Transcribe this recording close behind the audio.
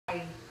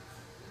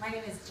My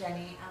name is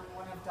Jenny. I'm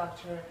one of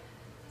Dr.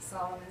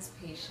 Solomon's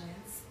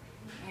patients,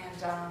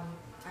 and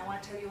I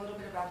want to tell you a little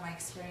bit about my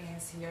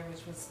experience here,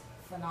 which was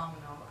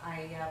phenomenal.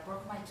 I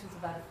broke my tooth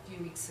about a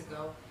few weeks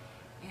ago,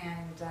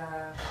 and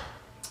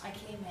I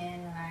came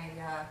in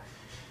and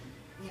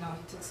he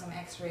took some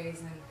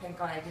x-rays, and thank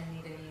God I didn't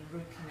need any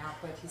root canal,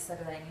 but he said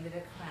that I needed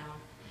a crown.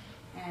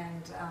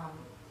 And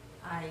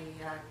I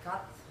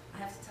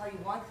have to tell you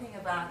one thing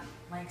about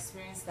my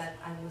experience that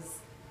I was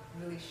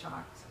really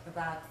shocked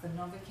about the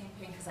Novocaine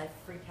pain, because I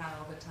freak out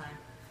all the time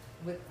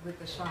with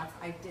the shots.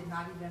 I did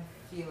not even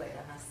feel it,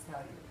 I must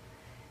tell you.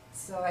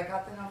 So I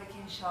got the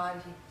Novocaine shot,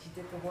 he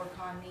did the work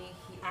on me.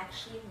 He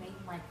actually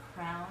made my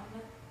crown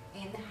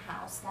in the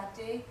house that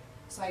day,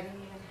 so I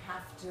didn't even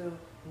have to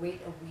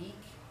wait a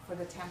week for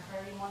the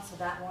temporary one, so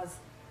that was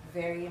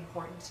very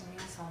important to me.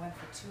 So I went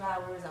for 2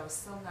 hours, I was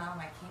still numb,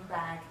 I came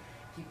back,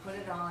 he put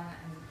it on,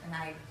 and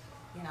I,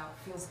 it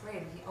feels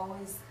great. He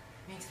always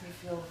makes me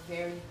feel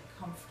very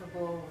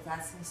comfortable with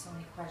asking so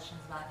many questions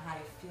about how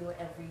I feel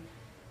every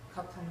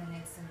couple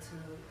minutes into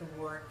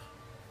the work.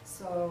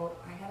 So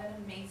I had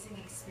an amazing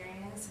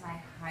experience, and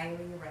I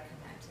highly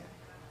recommend it.